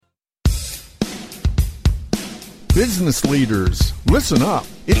Business leaders, listen up.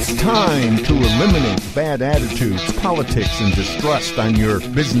 It's time to eliminate bad attitudes, politics, and distrust on your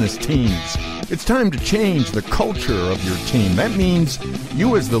business teams. It's time to change the culture of your team. That means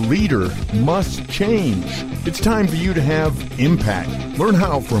you as the leader must change. It's time for you to have impact. Learn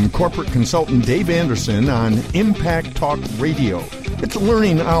how from corporate consultant Dave Anderson on Impact Talk Radio. It's a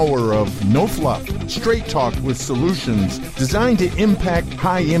learning hour of no fluff, straight talk with solutions designed to impact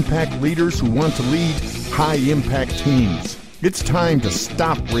high-impact leaders who want to lead high-impact teams. It's time to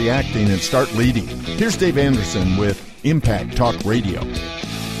stop reacting and start leading. Here's Dave Anderson with Impact Talk Radio.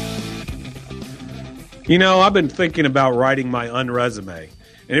 You know, I've been thinking about writing my unresume.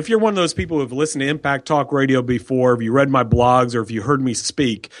 And if you're one of those people who have listened to Impact Talk Radio before, if you read my blogs, or if you heard me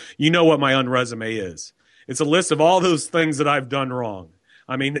speak, you know what my unresume is. It's a list of all those things that I've done wrong.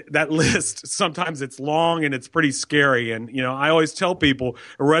 I mean, that list, sometimes it's long and it's pretty scary. And, you know, I always tell people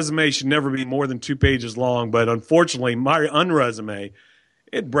a resume should never be more than 2 pages long. But unfortunately, my unresume,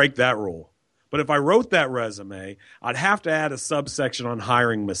 it'd break that rule. But if I wrote that resume, I'd have to add a subsection on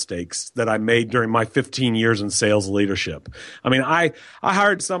hiring mistakes that I made during my 15 years in sales leadership. I mean, I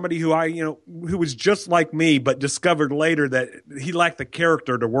hired somebody who who was just like me, but discovered later that he lacked the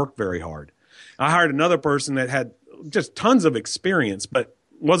character to work very hard. I hired another person that had just tons of experience, but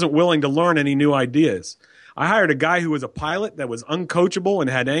wasn't willing to learn any new ideas. I hired a guy who was a pilot that was uncoachable and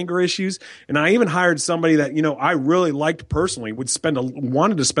had anger issues. And I even hired somebody that, I really liked personally,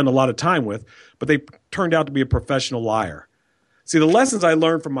 wanted to spend a lot of time with, but they turned out to be a professional liar. See, the lessons I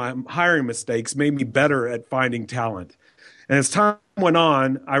learned from my hiring mistakes made me better at finding talent. And as time went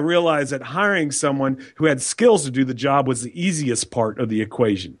on, I realized that hiring someone who had skills to do the job was the easiest part of the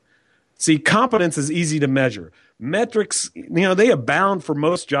equation. See, competence is easy to measure. Metrics, they abound for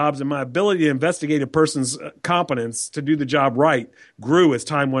most jobs, and my ability to investigate a person's competence to do the job right grew as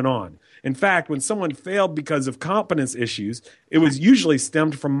time went on. In fact, when someone failed because of competence issues, it was usually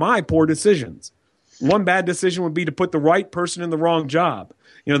stemmed from my poor decisions. One bad decision would be to put the right person in the wrong job.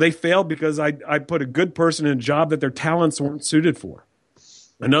 They failed because I put a good person in a job that their talents weren't suited for.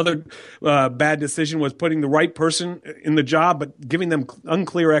 Another bad decision was putting the right person in the job, but giving them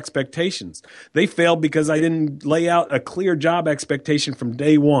unclear expectations. They failed because I didn't lay out a clear job expectation from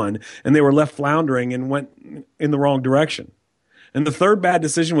day one, and they were left floundering and went in the wrong direction. And the third bad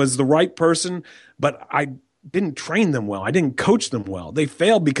decision was the right person, but I didn't train them well. I didn't coach them well. They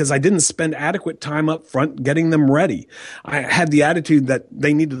failed because I didn't spend adequate time up front getting them ready. I had the attitude that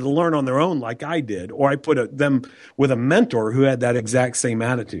they needed to learn on their own like I did, or I put them with a mentor who had that exact same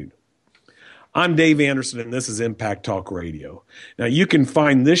attitude. I'm Dave Anderson, and this is Impact Talk Radio. Now, you can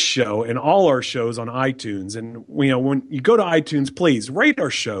find this show and all our shows on iTunes. And, when you go to iTunes, please rate our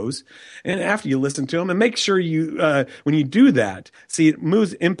shows. And after you listen to them, and make sure when you do that, see, it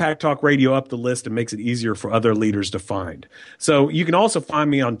moves Impact Talk Radio up the list and makes it easier for other leaders to find. So you can also find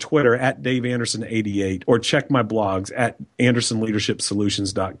me on Twitter at DaveAnderson88, or check my blogs at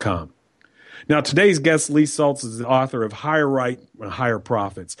AndersonLeadershipSolutions.com. Now, today's guest, Lee Salz, is the author of Hire Right and Hire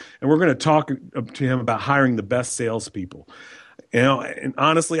Profits, and we're going to talk to him about hiring the best salespeople. And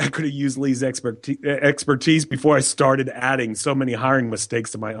honestly, I could have used Lee's expertise before I started adding so many hiring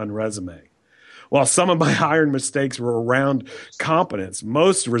mistakes to my unresume. While some of my hiring mistakes were around competence,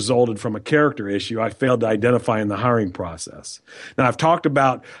 most resulted from a character issue I failed to identify in the hiring process. Now, I've talked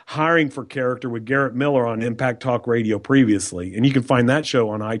about hiring for character with Garrett Miller on Impact Talk Radio previously, and you can find that show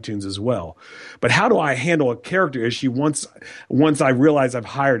on iTunes as well. But how do I handle a character issue once I realize I've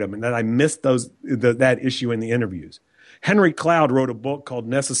hired them and that I missed that issue in the interviews? Henry Cloud wrote a book called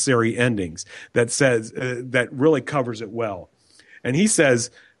Necessary Endings that says that really covers it well. And he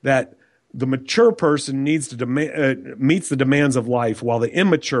says that the mature person meets the demands of life, while the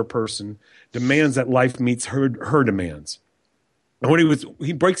immature person demands that life meets her demands. And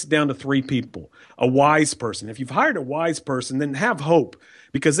he breaks it down to 3 people. A wise person. If you've hired a wise person, then have hope,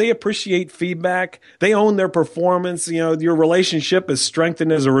 because they appreciate feedback. They own their performance. Your relationship is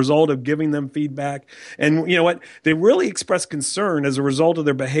strengthened as a result of giving them feedback. And you know what? They really express concern as a result of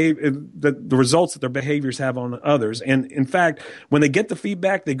their behavior, the results that their behaviors have on others. And in fact, when they get the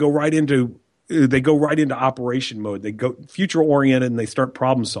feedback, they go right into operation mode. They go future oriented and they start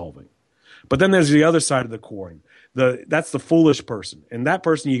problem solving. But then there's the other side of the coin. That's the foolish person. And that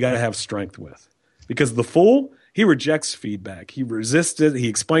person you got to have strength with. Because the fool, he rejects feedback. He resists it. He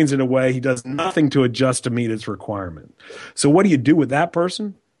explains it away. He does nothing to adjust to meet its requirement. So what do you do with that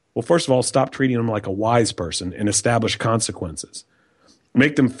person? Well, first of all, stop treating them like a wise person and establish consequences.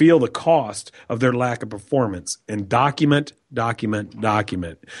 Make them feel the cost of their lack of performance, and document.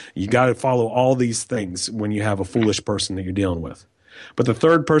 You got to follow all these things when you have a foolish person that you're dealing with. But the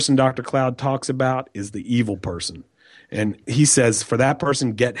third person Dr. Cloud talks about is the evil person. And he says, for that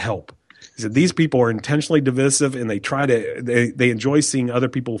person, get help. He said, these people are intentionally divisive, and they enjoy seeing other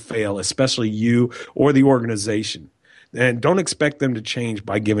people fail, especially you or the organization. And don't expect them to change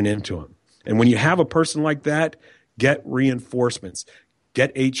by giving in to them. And when you have a person like that, get reinforcements.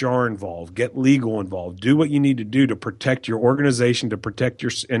 Get HR involved. Get legal involved. Do what you need to do to protect your organization, to protect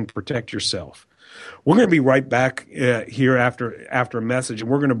yourself. We're going to be right back here after a message, and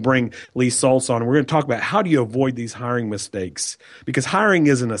we're going to bring Lee Salz on. And we're going to talk about how do you avoid these hiring mistakes, because hiring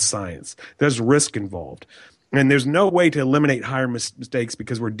isn't a science. There's risk involved. And there's no way to eliminate hiring mistakes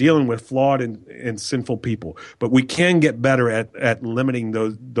because we're dealing with flawed and sinful people. But we can get better at limiting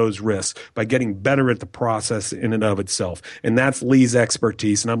those risks by getting better at the process in and of itself. And that's Lee's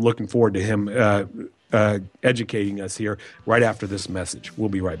expertise, and I'm looking forward to him educating us here right after this message. We'll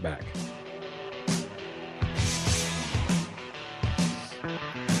be right back.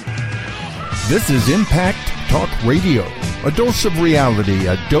 This is Impact Talk Radio. A dose of reality,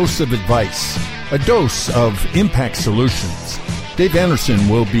 a dose of advice, a dose of impact solutions. Dave Anderson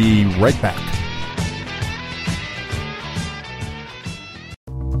will be right back.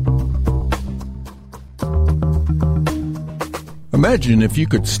 Imagine if you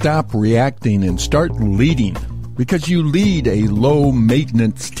could stop reacting and start leading, because you lead a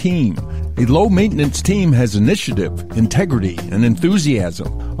low-maintenance team. A low-maintenance team has initiative, integrity, and enthusiasm.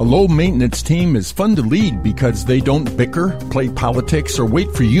 A low-maintenance team is fun to lead because they don't bicker, play politics, or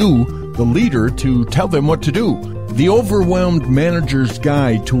wait for you, the leader, to tell them what to do. The Overwhelmed Manager's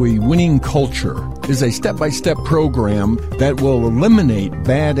Guide to a Winning Culture is a step-by-step program that will eliminate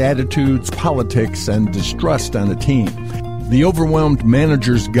bad attitudes, politics, and distrust on a team. The Overwhelmed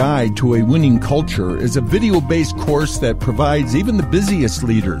Manager's Guide to a Winning Culture is a video-based course that provides even the busiest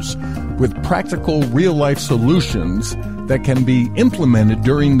leaders with practical real-life solutions that can be implemented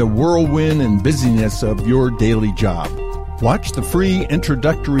during the whirlwind and busyness of your daily job. Watch the free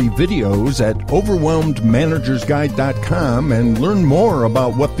introductory videos at overwhelmedmanagersguide.com and learn more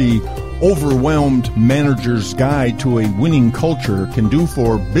about what the Overwhelmed Manager's Guide to a Winning Culture can do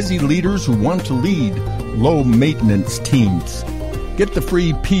for busy leaders who want to lead low-maintenance teams. Get the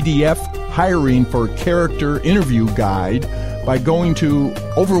free PDF Hiring for Character Interview Guide by going to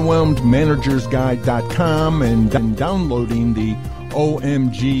overwhelmedmanagersguide.com and downloading the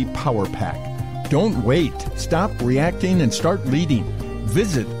OMG Power Pack. Don't wait. Stop reacting and start leading.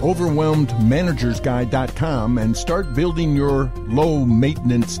 Visit overwhelmedmanagersguide.com and start building your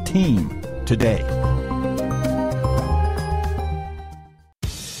low-maintenance team today.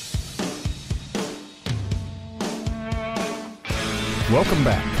 Welcome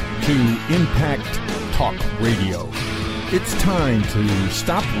back to Impact Talk Radio. It's time to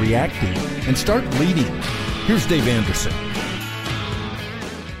stop reacting and start leading. Here's Dave Anderson.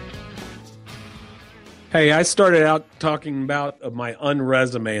 Hey, I started out talking about my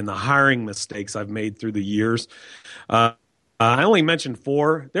unresume and the hiring mistakes I've made through the years. I only mentioned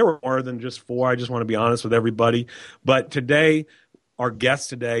 4. There were more than just 4. I just want to be honest with everybody. But today, our guest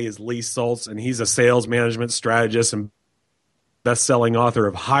today is Lee Salz, and he's a sales management strategist and best-selling author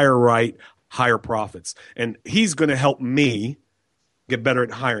of Hire Right, Higher Profits. And he's going to help me get better at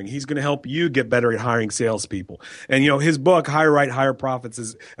hiring. He's going to help you get better at hiring salespeople. And, his book, Hire Right, Higher Profits,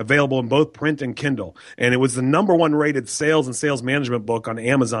 is available in both print and Kindle. And it was the #1 rated sales and sales management book on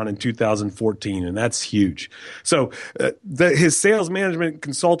Amazon in 2014. And that's huge. So his sales management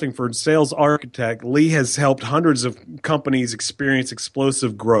consulting for sales architect, Lee has helped hundreds of companies experience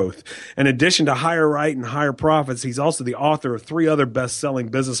explosive growth. In addition to Hire Right and Higher Profits, he's also the author of 3 other best-selling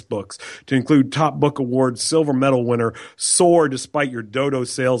business books, to include Top Book Award Silver Medal winner Soar Despite Your Dodo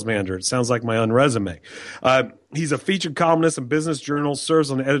Sales Manager. It sounds like my own resume. He's a featured columnist in business journals,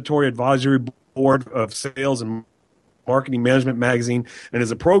 serves on the editorial advisory board of Sales and Marketing Management Magazine, and is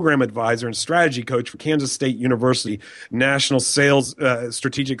a program advisor and strategy coach for Kansas State University National Sales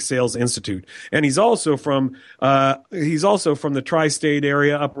Strategic Sales Institute. And he's also from the tri-state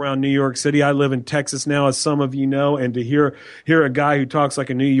area up around New York City. I live in Texas now, as some of you know, and to hear a guy who talks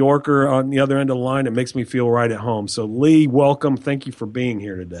like a New Yorker on the other end of the line, it makes me feel right at home. So Lee, welcome. Thank you for being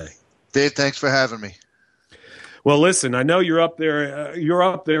here today. Dave, thanks for having me. Well, listen, I know you're up there. You're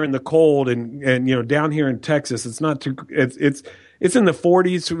up there in the cold, and down here in Texas, it's not too. It's in the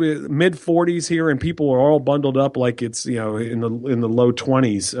 40s, mid 40s here, and people are all bundled up like it's in the low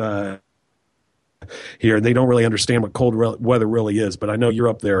 20s here. They don't really understand what cold weather really is, but I know you're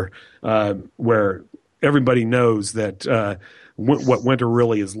up there where everybody knows that what winter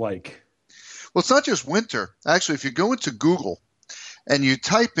really is like. Well, it's not just winter. Actually, if you go into Google and you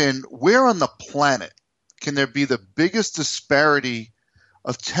type in where on the planet can there be the biggest disparity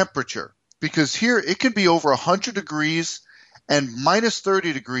of temperature? Because here it can be over 100 degrees and minus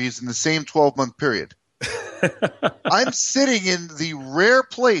 30 degrees in the same 12-month period. I'm sitting in the rare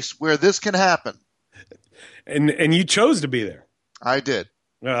place where this can happen. And you chose to be there. I did.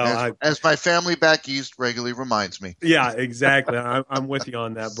 Well, as my family back east regularly reminds me. Yeah, exactly. I'm with you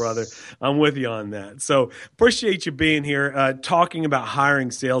on that, brother. I'm with you on that. So appreciate you being here, talking about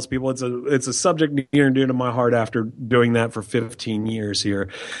hiring salespeople. It's a subject near and dear to my heart after doing that for 15 years here.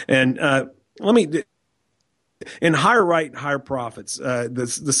 And in Hire Right, Hire Profits,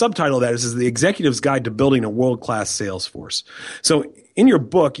 the subtitle of that is The Executive's Guide to Building a World-Class Sales Force. So in your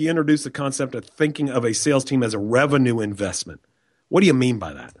book, you introduce the concept of thinking of a sales team as a revenue investment. What do you mean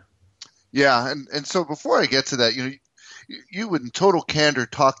by that? Yeah, and so before I get to that, you in total candor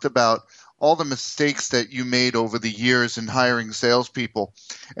talked about all the mistakes that you made over the years in hiring salespeople.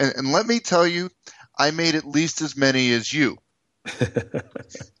 And let me tell you, I made at least as many as you.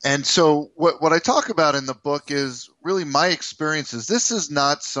 And so what I talk about in the book is really my experiences. This is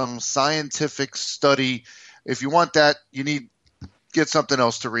not some scientific study. If you want that, you need get something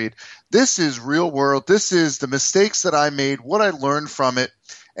else to read. This is real world. This is the mistakes that I made, what I learned from it,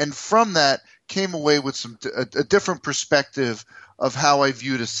 and from that came away with a different perspective of how I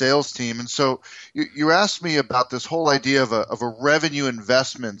viewed a sales team. And so you asked me about this whole idea of a revenue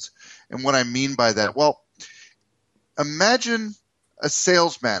investment and what I mean by that. Well, imagine a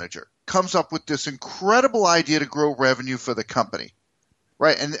sales manager comes up with this incredible idea to grow revenue for the company,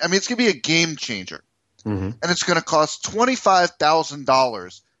 right? And I mean, it's going to be a game changer. Mm-hmm. And it's going to cost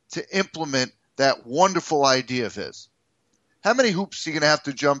 $25,000 to implement that wonderful idea of his. How many hoops is he going to have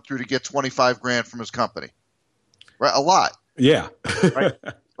to jump through to get $25,000 from his company? Right, a lot. Yeah. Right.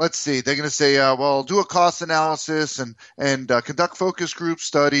 Let's see. They're going to say, well, do a cost analysis and conduct focus group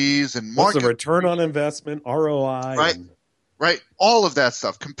studies and what's the return on investment, ROI, right? Right, all of that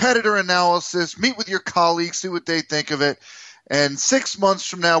stuff. Competitor analysis. Meet with your colleagues, see what they think of it, and 6 months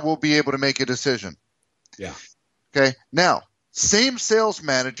from now, we'll be able to make a decision. Yeah. Okay. Now, same sales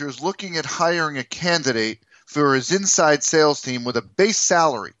manager is looking at hiring a candidate for his inside sales team with a base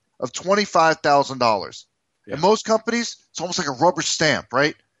salary of $25,000. Yeah. In most companies, it's almost like a rubber stamp,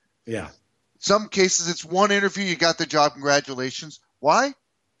 right? Yeah. Some cases, it's one interview, you got the job, congratulations. Why?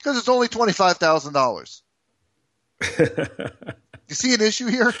 Because it's only $25,000. You see an issue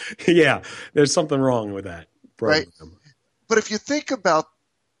here? Yeah. There's something wrong with that program. Right. But if you think about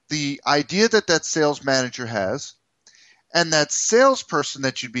the idea that sales manager has and that salesperson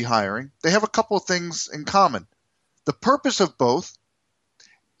that you'd be hiring, they have a couple of things in common. The purpose of both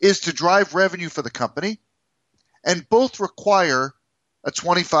is to drive revenue for the company, and both require a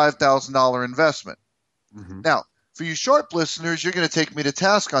 $25,000 investment. Mm-hmm. Now, for you sharp listeners, you're going to take me to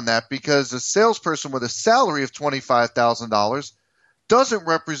task on that because a salesperson with a salary of $25,000 doesn't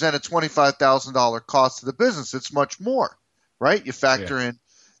represent a $25,000 cost to the business. It's much more, right? You factor in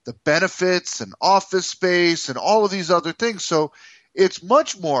the benefits and office space and all of these other things. So it's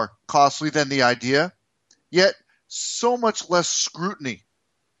much more costly than the idea, yet so much less scrutiny.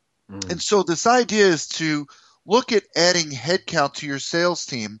 And so this idea is to look at adding headcount to your sales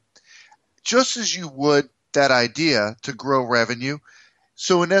team just as you would that idea to grow revenue.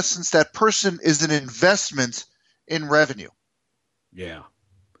 So in essence, that person is an investment in revenue. Yeah.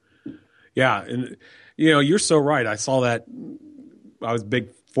 Yeah. And, you're so right. I saw that. I was a big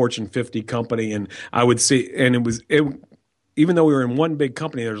Fortune 50 company, and I would see, and even though we were in one big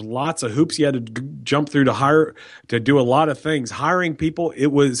company, there's lots of hoops you had to jump through to do a lot of things. Hiring people, it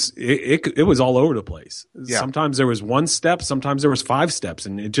was all over the place. Yeah. Sometimes there was one step, sometimes there was 5 steps,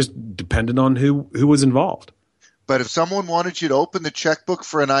 and it just depended on who was involved. But if someone wanted you to open the checkbook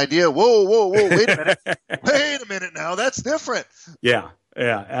for an idea, whoa, wait a minute. Wait a minute now, that's different. Yeah,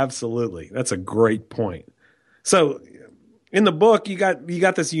 absolutely. That's a great point. So in the book, you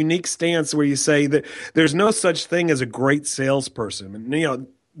got this unique stance where you say that there's no such thing as a great salesperson.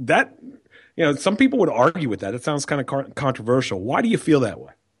 And some people would argue with that. It sounds kind of controversial. Why do you feel that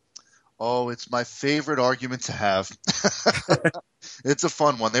way? Oh, it's my favorite argument to have. It's a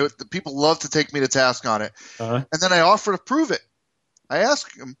fun one. People love to take me to task on it. Uh-huh. And then I offer to prove it. I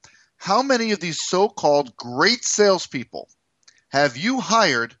ask them, how many of these so-called great salespeople have you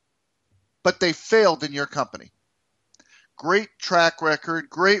hired, but they failed in your company? Great track record,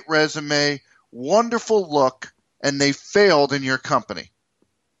 great resume, wonderful look, and they failed in your company.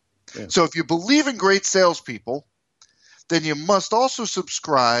 Yeah. So if you believe in great salespeople, then you must also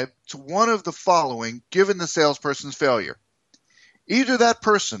subscribe to one of the following given the salesperson's failure. Either that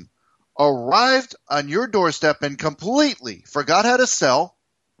person arrived on your doorstep and completely forgot how to sell,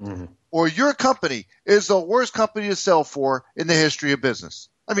 mm-hmm. or your company is the worst company to sell for in the history of business.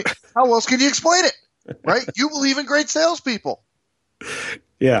 I mean, how else can you explain it, right? You believe in great salespeople.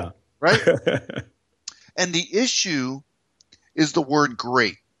 Yeah. Right? And the issue is the word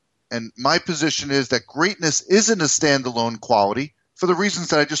great. And my position is that greatness isn't a standalone quality for the reasons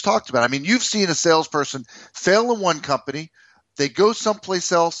that I just talked about. I mean, you've seen a salesperson fail in one company, they go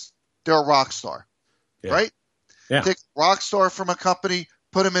someplace else, they're a rock star, right? Yeah. Take a rock star from a company,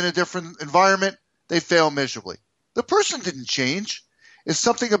 put them in a different environment, they fail miserably. The person didn't change. It's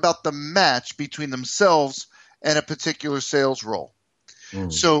something about the match between themselves and a particular sales role.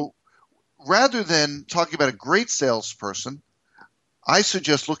 So rather than talking about a great salesperson, I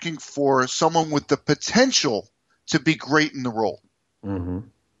suggest looking for someone with the potential to be great in the role. Mm-hmm.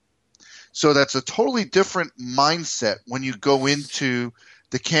 So that's a totally different mindset when you go into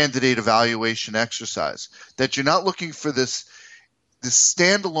the candidate evaluation exercise, that you're not looking for this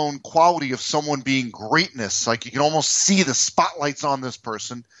standalone quality of someone being greatness, like you can almost see the spotlights on this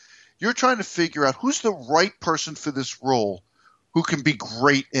person. You're trying to figure out who's the right person for this role who can be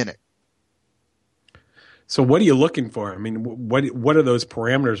great in it. So what are you looking for? I mean, what are those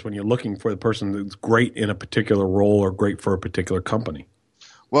parameters when you're looking for the person that's great in a particular role or great for a particular company?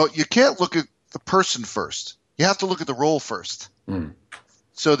 Well, you can't look at the person first. You have to look at the role first.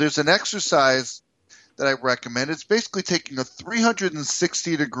 So there's an exercise that I recommend. It's basically taking a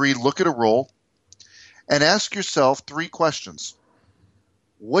 360-degree look at a role and ask yourself 3 questions.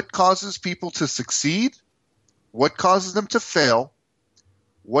 What causes people to succeed? What causes them to fail?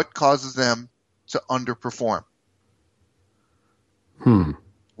 What causes them to underperform?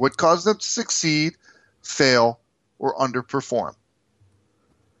 What causes them to succeed, fail, or underperform?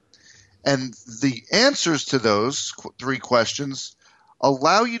 And the answers to those 3 questions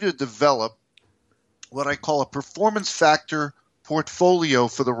allow you to develop what I call a performance factor portfolio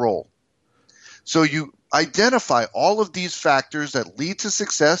for the role. So you identify all of these factors that lead to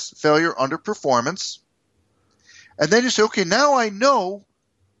success, failure, underperformance, and then you say, okay, now I know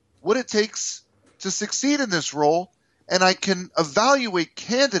what it takes to succeed in this role, and I can evaluate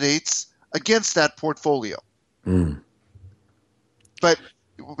candidates against that portfolio. But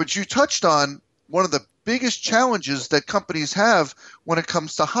you touched on one of the biggest challenges that companies have when it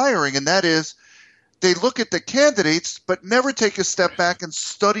comes to hiring, and that is they look at the candidates but never take a step back and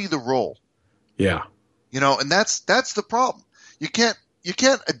study the role. Yeah. And that's the problem. You can't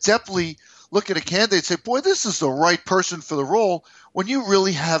adeptly look at a candidate and say, boy, this is the right person for the role, when you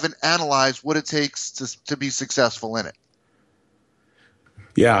really haven't analyzed what it takes to be successful in it.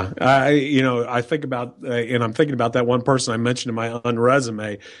 Yeah, I think about, and I'm thinking about that one person I mentioned in my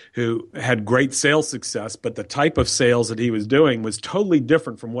resume who had great sales success, but the type of sales that he was doing was totally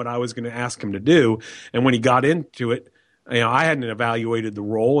different from what I was going to ask him to do. And when he got into it, I hadn't evaluated the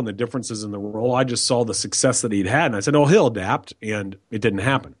role and the differences in the role. I just saw the success that he'd had, and I said, "Oh, he'll adapt," and it didn't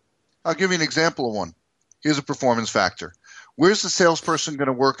happen. I'll give you an example of one. Here's a performance factor. Where's the salesperson going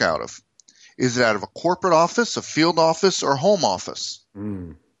to work out of? Is it out of a corporate office, a field office, or home office?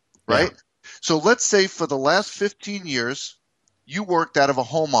 Right? Yeah. So let's say for the last 15 years, you worked out of a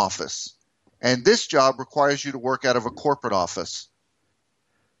home office, and this job requires you to work out of a corporate office.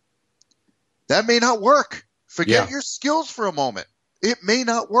 That may not work. Forget your skills for a moment. It may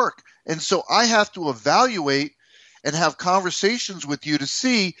not work. And so I have to evaluate and have conversations with you to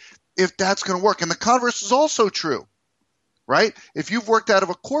see if that's going to work. And the converse is also true, right? If you've worked out of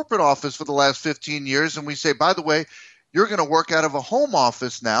a corporate office for the last 15 years and we say, by the way, you're going to work out of a home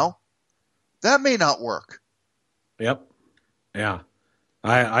office now, that may not work. Yep. Yeah.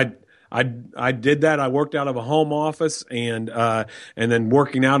 I did that. I worked out of a home office and then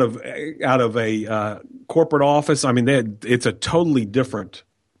working out of a corporate office. I mean, it's a totally different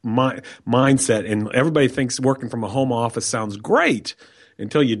mindset, and everybody thinks working from a home office sounds great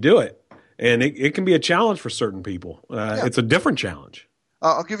until you do it, and it can be a challenge for certain people. It's a different challenge.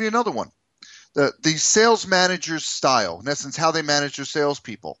 I'll give you another one. The sales manager's style, in essence, how they manage their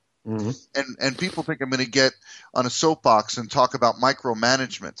salespeople. Mm-hmm. And people think I'm going to get on a soapbox and talk about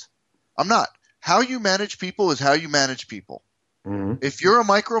micromanagement. I'm not. How you manage people is how you manage people. Mm-hmm. If you're a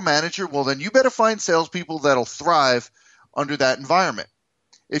micromanager, well, then you better find salespeople that'll thrive under that environment.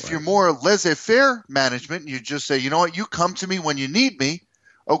 If you're more laissez-faire management, and you just say, you know what, you come to me when you need me,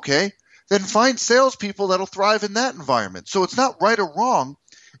 okay, then find salespeople that'll thrive in that environment. So it's not right or wrong.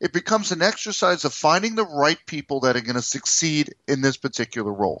 It becomes an exercise of finding the right people that are going to succeed in this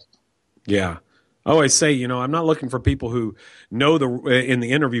particular role. Yeah. I always say, I'm not looking for people who know in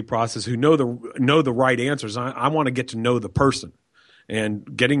the interview process, who know the right answers. I want to get to know the person,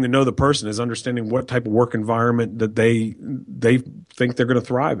 and getting to know the person is understanding what type of work environment that they think they're going to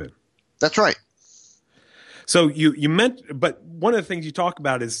thrive in. That's right. So you meant, but one of the things you talk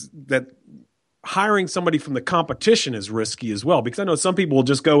about is that hiring somebody from the competition is risky as well, because I know some people will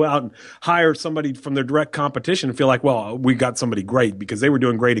just go out and hire somebody from their direct competition and feel like, well, we got somebody great because they were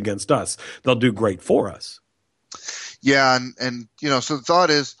doing great against us. They'll do great for us. Yeah, and so the thought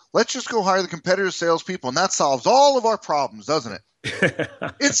is, let's just go hire the competitor salespeople, and that solves all of our problems, doesn't it?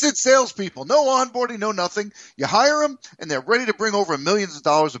 Instant salespeople, no onboarding, no nothing. You hire them, and they're ready to bring over millions of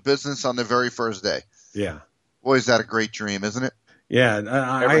dollars of business on their very first day. Yeah. Boy, is that a great dream, isn't it? Yeah,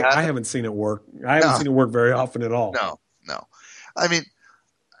 I haven't seen it work. I haven't seen it work very often at all. No. I mean,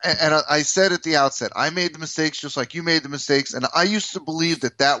 and I said at the outset, I made the mistakes just like you made the mistakes, and I used to believe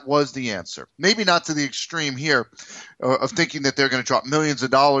that was the answer. Maybe not to the extreme here of thinking that they're going to drop millions of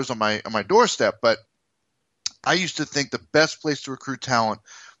dollars on my doorstep, but I used to think the best place to recruit talent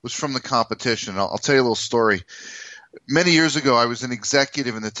was from the competition. I'll tell you a little story. Many years ago, I was an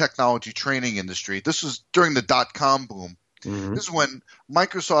executive in the technology training industry. This was during the dot-com boom. Mm-hmm. This is when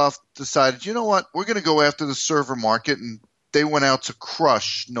Microsoft decided, you know what, we're going to go after the server market, and they went out to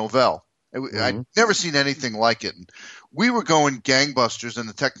crush Novell. Mm-hmm. I'd never seen anything like it. And we were going gangbusters in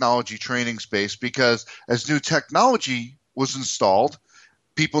the technology training space because as new technology was installed,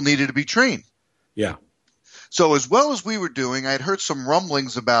 people needed to be trained. Yeah. So as well as we were doing, I had heard some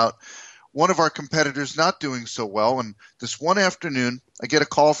rumblings about one of our competitors not doing so well. And this one afternoon, I get a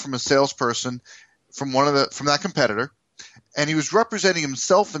call from a salesperson from that competitor. And he was representing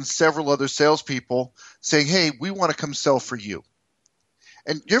himself and several other salespeople saying, hey, we want to come sell for you.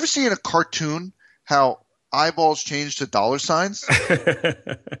 And you ever see in a cartoon how eyeballs change to dollar signs?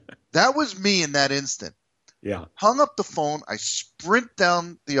 That was me in that instant. Yeah. Hung up the phone. I sprint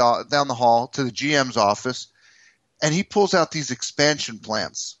down the hall to the GM's office, and he pulls out these expansion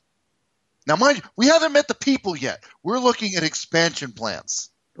plans. Now, mind you, we haven't met the people yet. We're looking at expansion plans.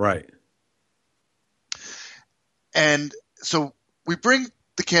 Right. And so we bring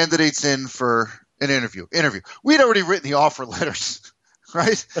the candidates in for an interview. We'd already written the offer letters,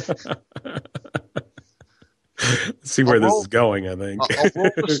 right? See where this is going, I think. I'll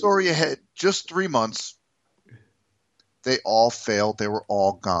roll the story ahead. Just 3 months. They all failed. They were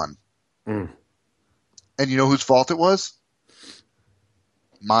all gone. Mm. And you know whose fault it was?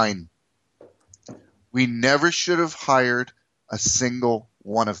 Mine. We never should have hired a single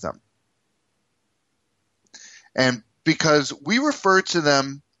one of them. And because we refer to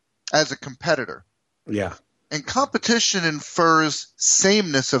them as a competitor. Yeah. And competition infers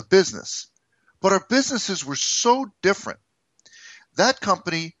sameness of business. But our businesses were so different. That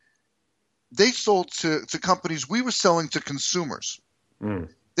company, they sold to companies. We were selling to consumers. Mm.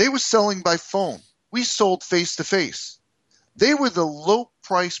 They were selling by phone. We sold face-to-face. They were the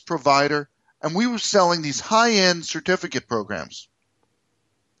low-price provider, and we were selling these high-end certificate programs.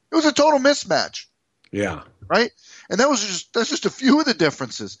 It was a total mismatch. Yeah. Right? And that's just a few of the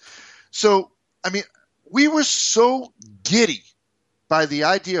differences. So, I mean, we were so giddy by the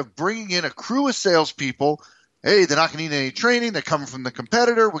idea of bringing in a crew of salespeople. Hey, they're not going to need any training. They're coming from the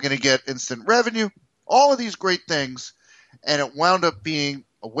competitor. We're going to get instant revenue. All of these great things. And it wound up being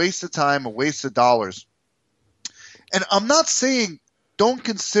a waste of time, a waste of dollars. And I'm not saying don't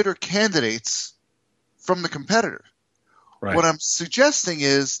consider candidates from the competitor. Right. What I'm suggesting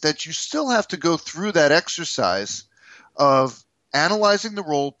is that you still have to go through that exercise of analyzing the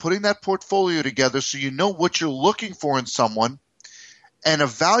role, putting that portfolio together so you know what you're looking for in someone, and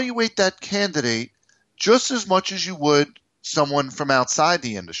evaluate that candidate just as much as you would someone from outside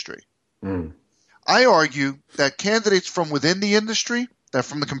the industry. Mm. I argue that candidates from within the industry, that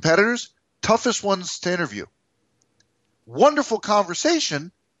from the competitors, toughest ones to interview. Wonderful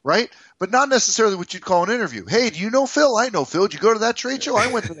conversation, right? But not necessarily what you'd call an interview. Hey, do you know Phil? I know Phil. Did you go to that trade show? I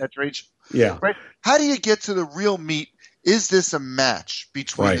went to that trade show. Yeah. Right? How do you get to the real meat? Is this a match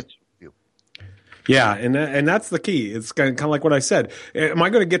between the two of you? Yeah, and that's the key. It's kind of like what I said. Am I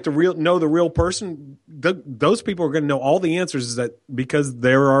going to get to know the real person? Those people are going to know all the answers because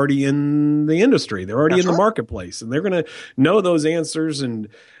they're already in the industry. They're already in the marketplace, and they're going to know those answers and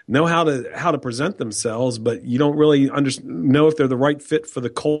know how to present themselves. But you don't really know if they're the right fit for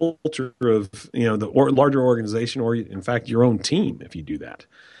the culture of the larger organization, or in fact your own team. If you do that,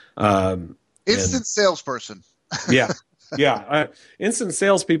 instant salesperson. Yeah. Yeah, instant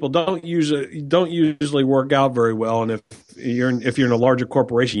salespeople don't usually work out very well, and if you're in a larger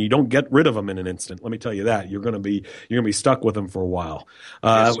corporation, you don't get rid of them in an instant. Let me tell you that you're going to be stuck with them for a while.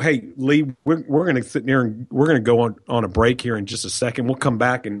 Yes. Hey, Lee, we're going to sit there and we're going to go on a break here in just a second. We'll come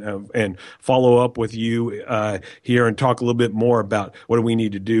back and follow up with you here and talk a little bit more about what do we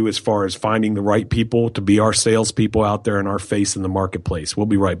need to do as far as finding the right people to be our salespeople out there and our face in the marketplace. We'll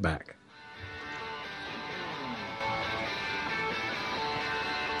be right back.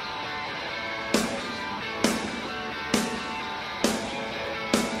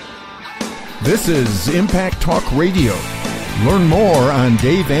 This is Impact Talk Radio. Learn more on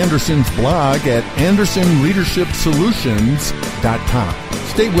Dave Anderson's blog at andersonleadershipsolutions.com.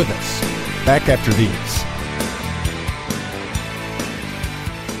 Stay with us. Back after these.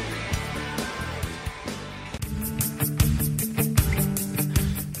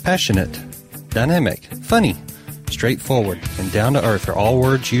 Passionate, dynamic, funny, straightforward, and down to earth are all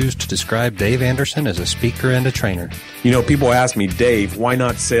words used to describe Dave Anderson as a speaker and a trainer. You know, people ask me, Dave, why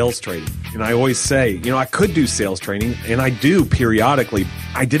not sales training? And I always say, you know, I could do sales training, and I do periodically.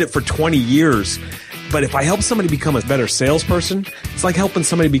 I did it for 20 years. But if I help somebody become a better salesperson, it's like helping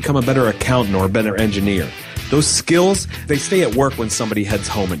somebody become a better accountant or a better engineer. Those skills, they stay at work when somebody heads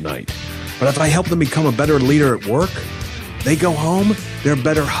home at night. But if I help them become a better leader at work, they go home, they're a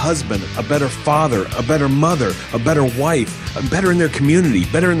better husband, a better father, a better mother, a better wife, better in their community,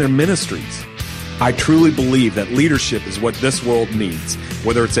 better in their ministries. I truly believe that leadership is what this world needs,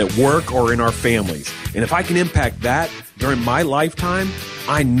 whether it's at work or in our families. And if I can impact that during my lifetime,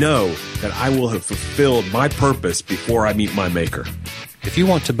 I know that I will have fulfilled my purpose before I meet my maker. If you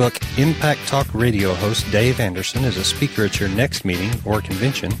want to book Impact Talk Radio host Dave Anderson as a speaker at your next meeting or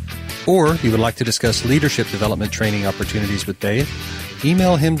convention, or you would like to discuss leadership development training opportunities with Dave,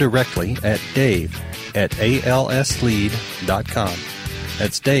 email him directly at dave@alslead.com.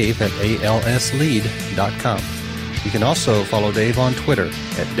 That's dave@alslead.com. You can also follow Dave on Twitter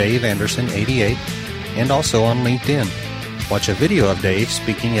at DaveAnderson88 and also on LinkedIn. Watch a video of Dave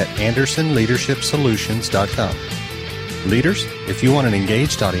speaking at AndersonLeadershipSolutions.com. Leaders, if you want an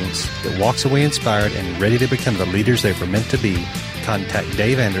engaged audience that walks away inspired and ready to become the leaders they were meant to be, contact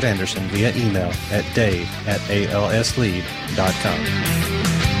Dave Anderson via email at dave@alslead.com.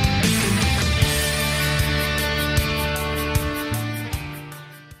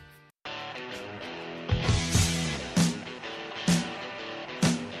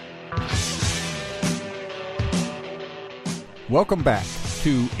 Welcome back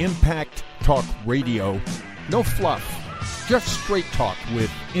to Impact Talk Radio. No fluff, just straight talk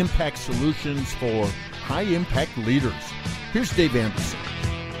with impact solutions for high-impact leaders. Here's Dave Anderson.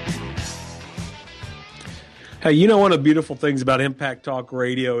 Hey, you know, one of the beautiful things about Impact Talk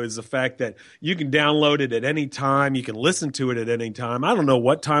Radio is the fact that you can download it at any time. You can listen to it at any time. I don't know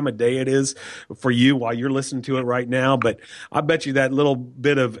what time of day it is for you while you're listening to it right now, but I bet you that little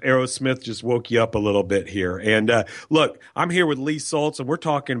bit of Aerosmith just woke you up a little bit here. And look, I'm here with Lee Salz, and we're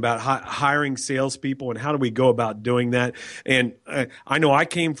talking about hiring salespeople and how do we go about doing that. And I know I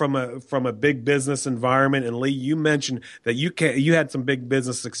came from a big business environment, and Lee, you mentioned that you had some big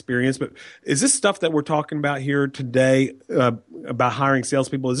business experience, but is this stuff that we're talking about here today about hiring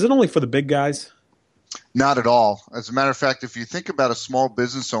salespeople, is it only for the big guys? Not at all. As a matter of fact, if you think about a small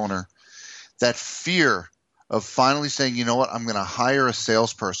business owner, that fear of finally saying, you know what, I'm going to hire a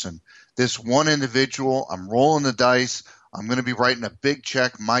salesperson. This one individual, I'm rolling the dice. I'm going to be writing a big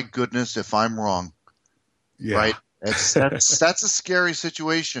check. My goodness, if I'm wrong, right? That's a scary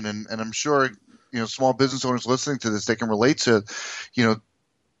situation, and I'm sure small business owners listening to this, they can relate to,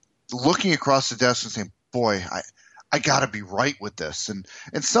 looking across the desk and saying, boy, I got to be right with this. And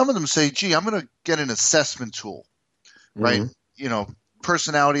some of them say, gee, I'm going to get an assessment tool, right? Mm-hmm.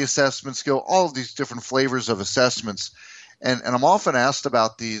 Personality assessment, skill, all of these different flavors of assessments. And I'm often asked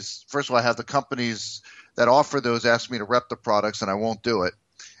about these. First of all, I have the companies that offer those ask me to rep the products, and I won't do it.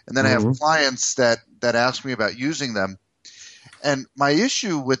 And then I have clients that ask me about using them. And my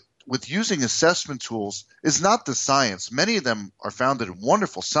issue with using assessment tools is not the science. Many of them are founded in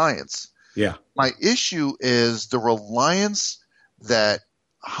wonderful science. Yeah. My issue is the reliance that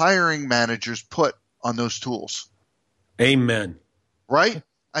hiring managers put on those tools. Amen. Right?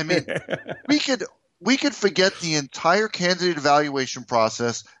 I mean, we could forget the entire candidate evaluation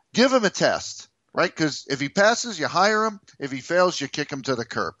process, give him a test, right? Because if he passes, you hire him. If he fails, you kick him to the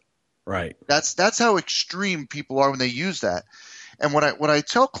curb. Right. That's how extreme people are when they use that. And when I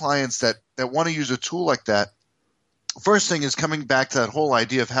tell clients that want to use a tool like that, first thing is coming back to that whole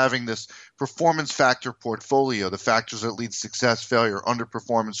idea of having this performance factor portfolio, the factors that lead to success, failure,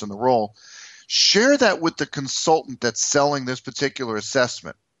 underperformance in the role. Share that with the consultant that's selling this particular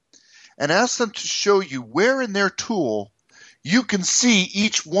assessment and ask them to show you where in their tool you can see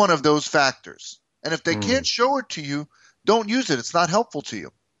each one of those factors. And if they can't show it to you, don't use it. It's not helpful to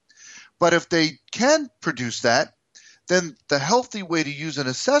you. But if they can produce that, then the healthy way to use an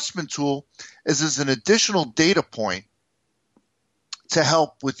assessment tool is as an additional data point to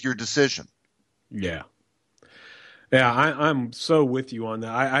help with your decision. Yeah. Yeah, I'm so with you on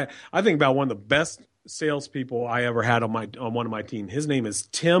that. I think about one of the best salespeople I ever had on one of my team. His name is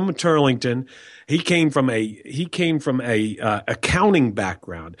Tim Turlington. He came from a accounting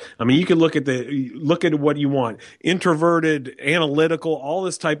background. I mean, you can look at what you want, introverted, analytical, all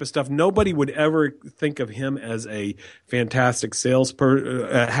this type of stuff. Nobody would ever think of him as a fantastic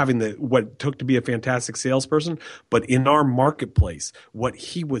having what it took to be a fantastic salesperson. But in our marketplace, what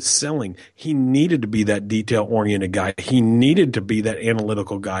he was selling, he needed to be that detail-oriented guy. He needed to be that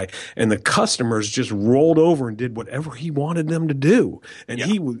analytical guy, and the customers just rolled over and did whatever he wanted them to do. And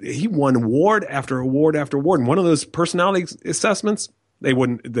he won award after award after award. And one of those personality assessments, they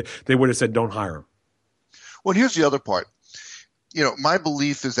would have said, don't hire him. Well, here's the other part. My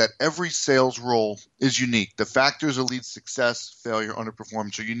belief is that every sales role is unique. The factors that lead success, failure,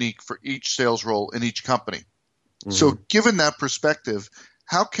 underperformance are unique for each sales role in each company. Mm-hmm. So given that perspective,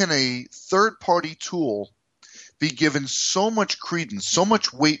 how can a third-party tool be given so much credence, so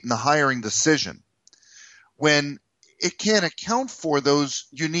much weight in the hiring decision when it can't account for those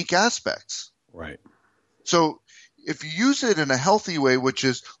unique aspects? Right. So if you use it in a healthy way, which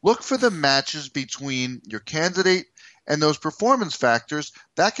is look for the matches between your candidate and those performance factors,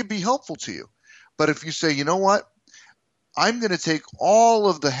 that can be helpful to you. But if you say, you know what, I'm going to take all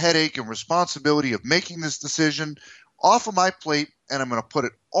of the headache and responsibility of making this decision off of my plate, and I'm going to put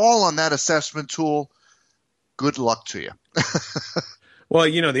it all on that assessment tool, good luck to you. Well,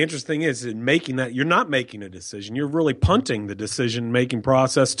 the interesting thing is in making that, you're not making a decision. You're really punting the decision-making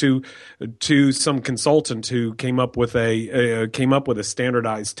process to some consultant who came up with a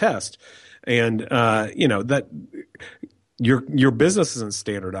standardized test, and that your business isn't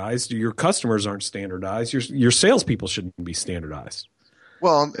standardized. Your customers aren't standardized. Your salespeople shouldn't be standardized.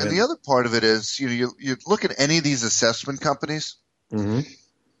 Well, and the other part of it is you look at any of these assessment companies, mm-hmm.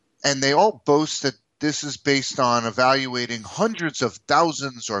 and they all boast that this is based on evaluating hundreds of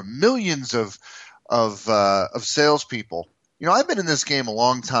thousands or millions of salespeople. I've been in this game a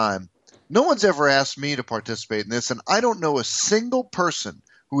long time. No one's ever asked me to participate in this, and I don't know a single person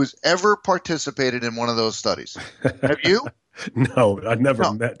who has ever participated in one of those studies. Have you? No, I've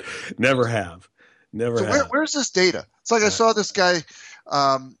never met. Never have. Never so have. Where's this data? It's like I saw this guy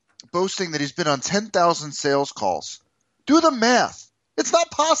boasting that he's been on 10,000 sales calls. Do the math. It's not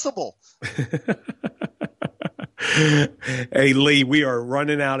possible. Hey, Lee, we are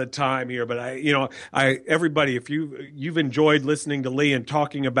running out of time here, but everybody, if you've enjoyed listening to Lee and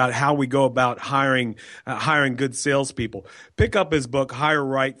talking about how we go about hiring good salespeople, pick up his book, Hire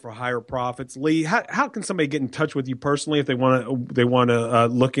Right for Higher Profits. Lee, how can somebody get in touch with you personally if they want to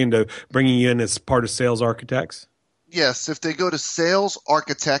look into bringing you in as part of Sales Architects? Yes, if they go to Sales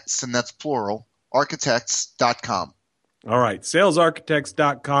Architects, and that's plural, architects.com. All right,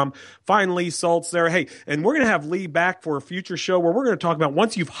 salesarchitects.com. Find Lee Salz there. Hey, and we're going to have Lee back for a future show where we're going to talk about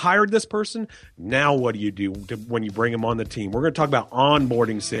once you've hired this person, now what do you do when you bring them on the team? We're going to talk about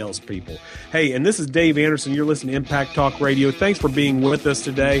onboarding salespeople. Hey, and this is Dave Anderson. You're listening to Impact Talk Radio. Thanks for being with us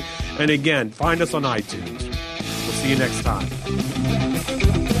today. And again, find us on iTunes. We'll see you next time.